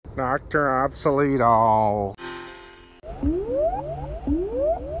Dr. Obsoleto.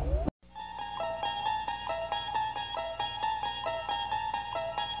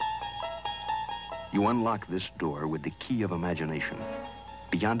 You unlock this door with the key of imagination.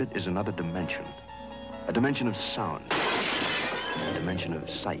 Beyond it is another dimension. A dimension of sound. A dimension of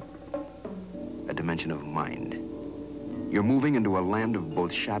sight. A dimension of mind. You're moving into a land of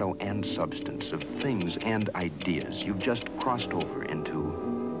both shadow and substance, of things and ideas. You've just crossed over into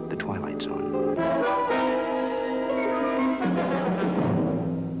the Twilight Zone.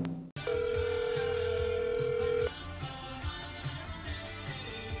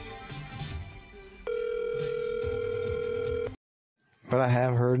 But I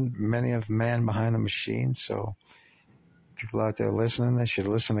have heard many of Man Behind the Machine, so people out there listening, they should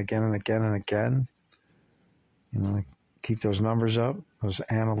listen again and again and again. You know, keep those numbers up, those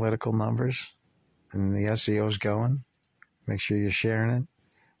analytical numbers, and the SEO's going. Make sure you're sharing it.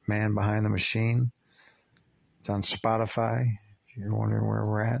 Man Behind the Machine. It's on Spotify. If you're wondering where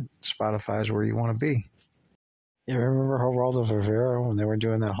we're at, Spotify is where you want to be. You remember Geraldo Rivera when they were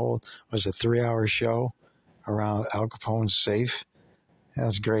doing that whole, was it 3-hour show around Al Capone's safe? That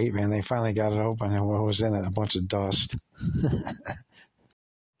was great, man. They finally got it open, and what was in it? A bunch of dust.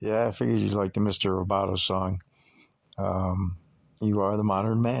 Yeah, I figured you'd like the Mr. Roboto song. You are the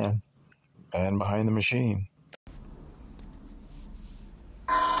modern man. Man behind the machine.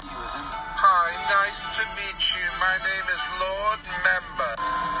 Hi, nice to meet you. My name is Lord Member.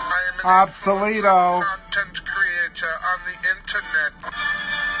 I am an Obsoleto. content creator on the internet.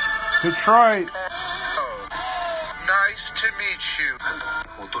 Detroit. Oh, nice to meet you.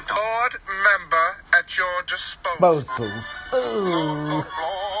 Lord Member at your disposal. Bosu.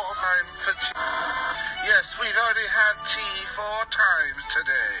 I'm fatigued. Yes, we've already had tea 4 times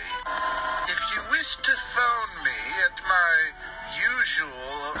today. If you wish to phone me at my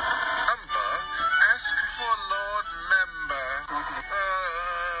usual number, ask for Lord Member.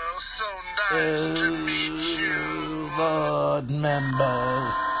 So nice to meet you. Lord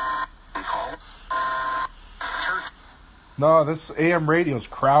Member. No, this AM radio's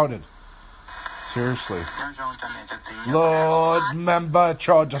crowded. Seriously. Lord Member at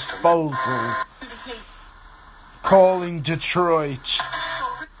your disposal. Calling Detroit.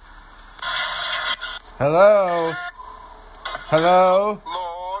 Hello? Hello?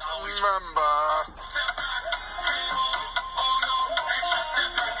 Lord Member.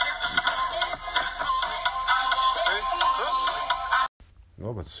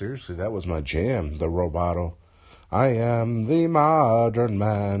 No, but seriously, that was my jam, the Roboto. I am the modern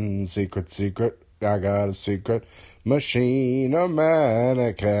man. Secret, secret, I got a secret. Machine, a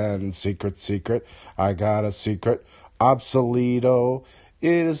mannequin. Secret, secret, I got a secret. Obsoleto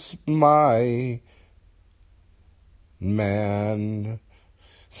is my man.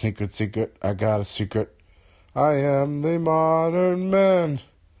 Secret, secret, I got a secret. I am the modern man.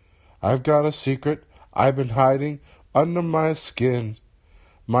 I've got a secret I've been hiding under my skin.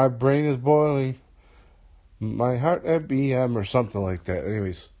 My brain is boiling. My heart at BM or something like that.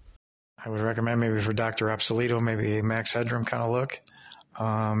 Anyways. I would recommend maybe for Dr. Obsoleto, maybe a Max Headroom kind of look.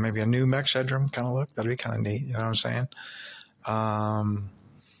 Maybe a new Max Headroom kind of look. That'd be kind of neat. You know what I'm saying? And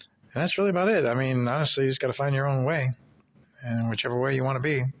that's really about it. I mean, honestly, you just got to find your own way. And whichever way you want to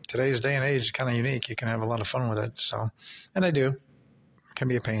be. Today's day and age is kind of unique. You can have a lot of fun with it. So, and I do. It can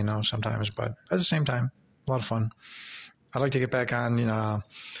be a pain, though, sometimes. But at the same time, a lot of fun. I'd like to get back on,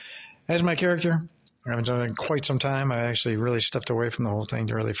 as my character. I haven't done it in quite some time. I actually really stepped away from the whole thing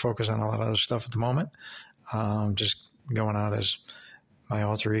to really focus on a lot of other stuff at the moment. Just going out as my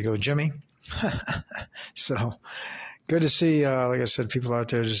alter ego, Jimmy. So good to see, like I said, people out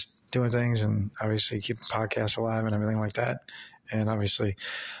there just doing things and obviously keeping podcasts alive and everything like that. And obviously,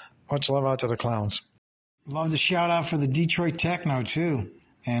 much love out to the clowns. Love the shout out for the Detroit Techno, too.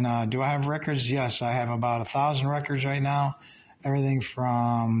 And do I have records? Yes, I have about 1,000 records right now. Everything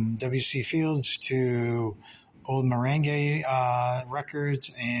from W.C. Fields to old merengue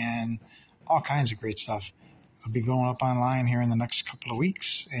records and all kinds of great stuff. I'll be going up online here in the next couple of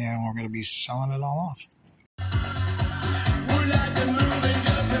weeks, and we're going to be selling it all off.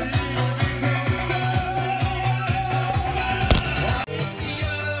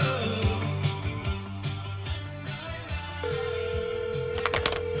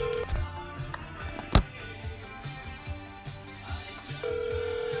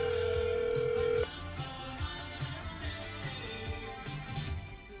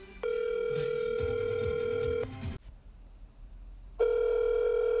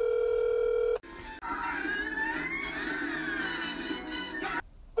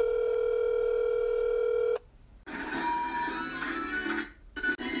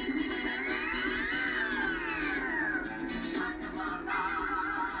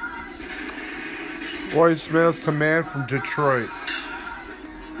 Voicemails to man from Detroit.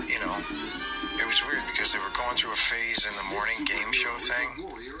 You know, it was weird because they were going through a phase in the morning game show thing.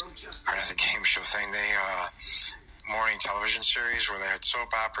 Or not the game show thing, morning television series where they had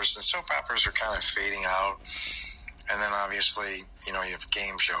soap operas, and soap operas are kind of fading out. And then obviously, you know, you have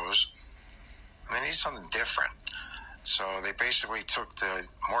game shows. And they need something different. So they basically took the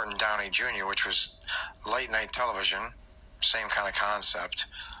Morton Downey Jr., which was late night television, same kind of concept,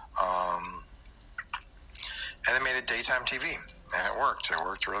 and they made it daytime TV, and it worked. It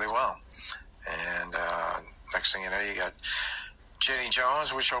worked really well. And next thing you know, you got Jenny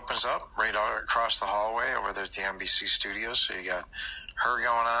Jones, which opens up right across the hallway over there at the NBC studios. So you got her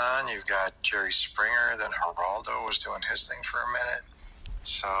going on. You've got Jerry Springer. Then Geraldo was doing his thing for a minute.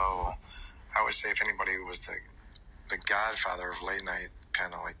 So I would say if anybody was the godfather of late night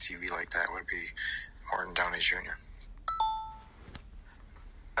kind of like TV like that would be Morton Downey Jr.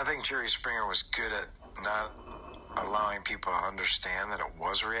 I think Jerry Springer was good at not allowing people to understand that it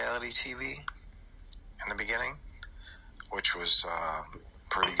was reality TV in the beginning, which was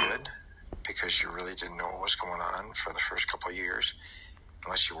pretty good because you really didn't know what was going on for the first couple of years.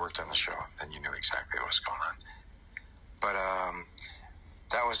 Unless you worked on the show, then you knew exactly what was going on. But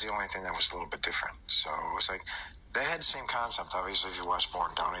that was the only thing that was a little bit different. So it was like, they had the same concept. Obviously, if you watch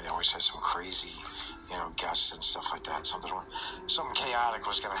Morton Downey, they always had some crazy, you know, guests and stuff like that. Something chaotic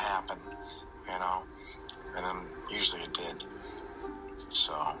was going to happen, you know, and then usually it did.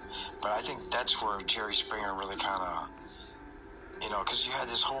 So, but I think that's where Jerry Springer really kind of, you know, because you had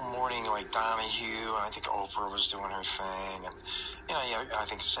this whole morning like Donahue, and I think Oprah was doing her thing, and you know, I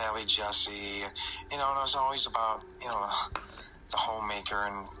think Sally Jesse, you know, and it was always about, you know, the homemaker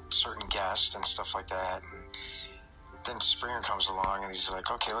and certain guests and stuff like that. And then Springer comes along and he's like,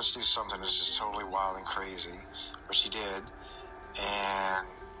 okay, let's do something that's just totally wild and crazy, which he did. And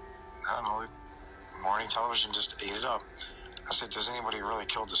I don't know, morning television just ate it up. I said, does anybody really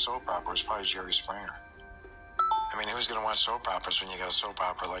killed the soap opera? It's probably Jerry Springer. I mean, who's going to watch soap operas when you got a soap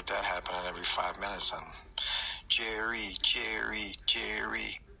opera like that happening every 5 minutes? And Jerry.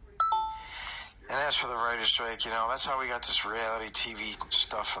 And as for the writer's strike, you know, that's how we got this reality TV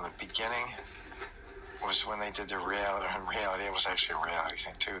stuff from the beginning. Was when they did their reality. It was actually a reality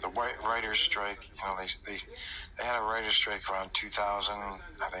thing too. The writer's strike, you know, they had a writer's strike around 2000, I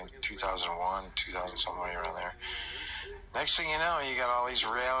think 2001, 2000, somewhere around there. Next thing you know, you got all these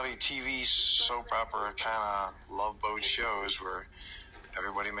reality TV soap opera kind of love boat shows where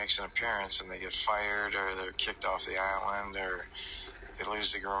everybody makes an appearance and they get fired or they're kicked off the island or they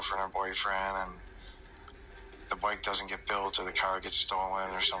lose the girlfriend or boyfriend and the bike doesn't get built or the car gets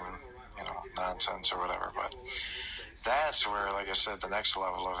stolen or something, you know, nonsense or whatever. But that's where, like I said, the next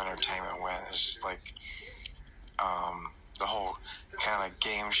level of entertainment went is like the whole kind of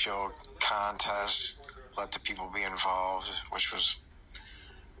game show contest. Let the people be involved, which was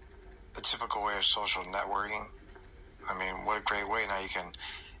the typical way of social networking. I mean, what a great way. Now you can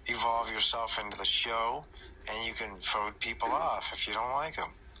evolve yourself into the show and you can vote people off if you don't like them.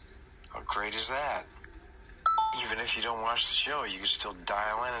 How great is that? Even if you don't watch the show, you can still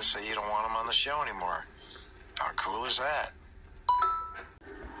dial in and say you don't want them on the show anymore. How cool is that?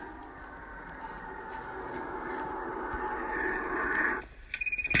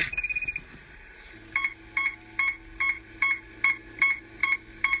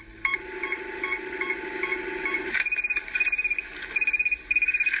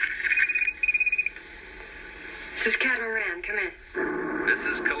 This is Catamaran. Come in. This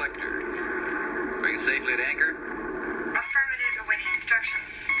is Collector. Are you safely at anchor? Affirmative, awaiting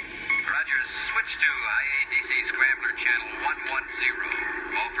instructions. Rogers, switch to IADC Scrambler Channel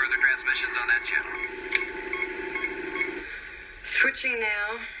 110. All further transmissions on that channel. Switching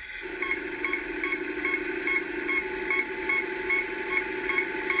now.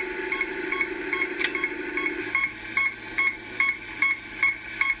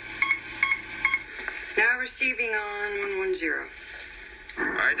 Now receiving on 110. All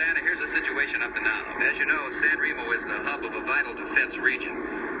right, Diana, here's the situation up to now. As you know, San Remo is the hub of a vital defense region.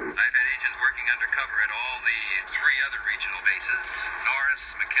 I've had agents working undercover at all the 3 other regional bases, Norris,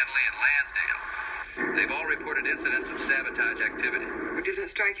 McKinley, and Lansdale. They've all reported incidents of sabotage activity. Well, doesn't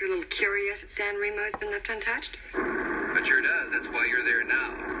it strike you a little curious that San Remo has been left untouched? It sure does. That's why you're there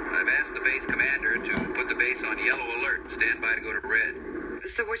now. I've asked the base commander to put the base on yellow alert and stand by to go to red.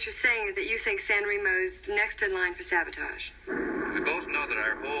 So what you're saying is that you think San Remo's next in line for sabotage? We both know that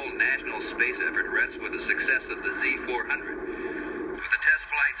our whole national space effort rests with the success of the Z-400. With the test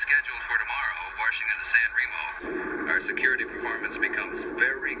flight scheduled for tomorrow, Washington to San Remo, our security performance becomes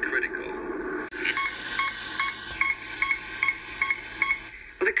very critical.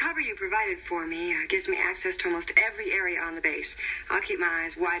 Well, the cover you provided for me gives me access to almost every area on the base. I'll keep my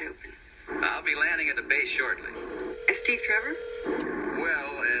eyes wide open. I'll be landing at the base shortly. As Steve Trevor?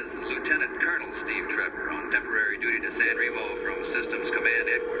 Well, as Lieutenant Colonel Steve Trevor, on temporary duty to San Remo from Systems Command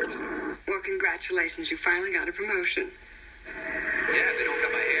Headquarters. Well, congratulations. You finally got a promotion. Yeah, if they don't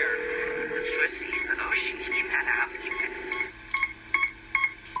cut my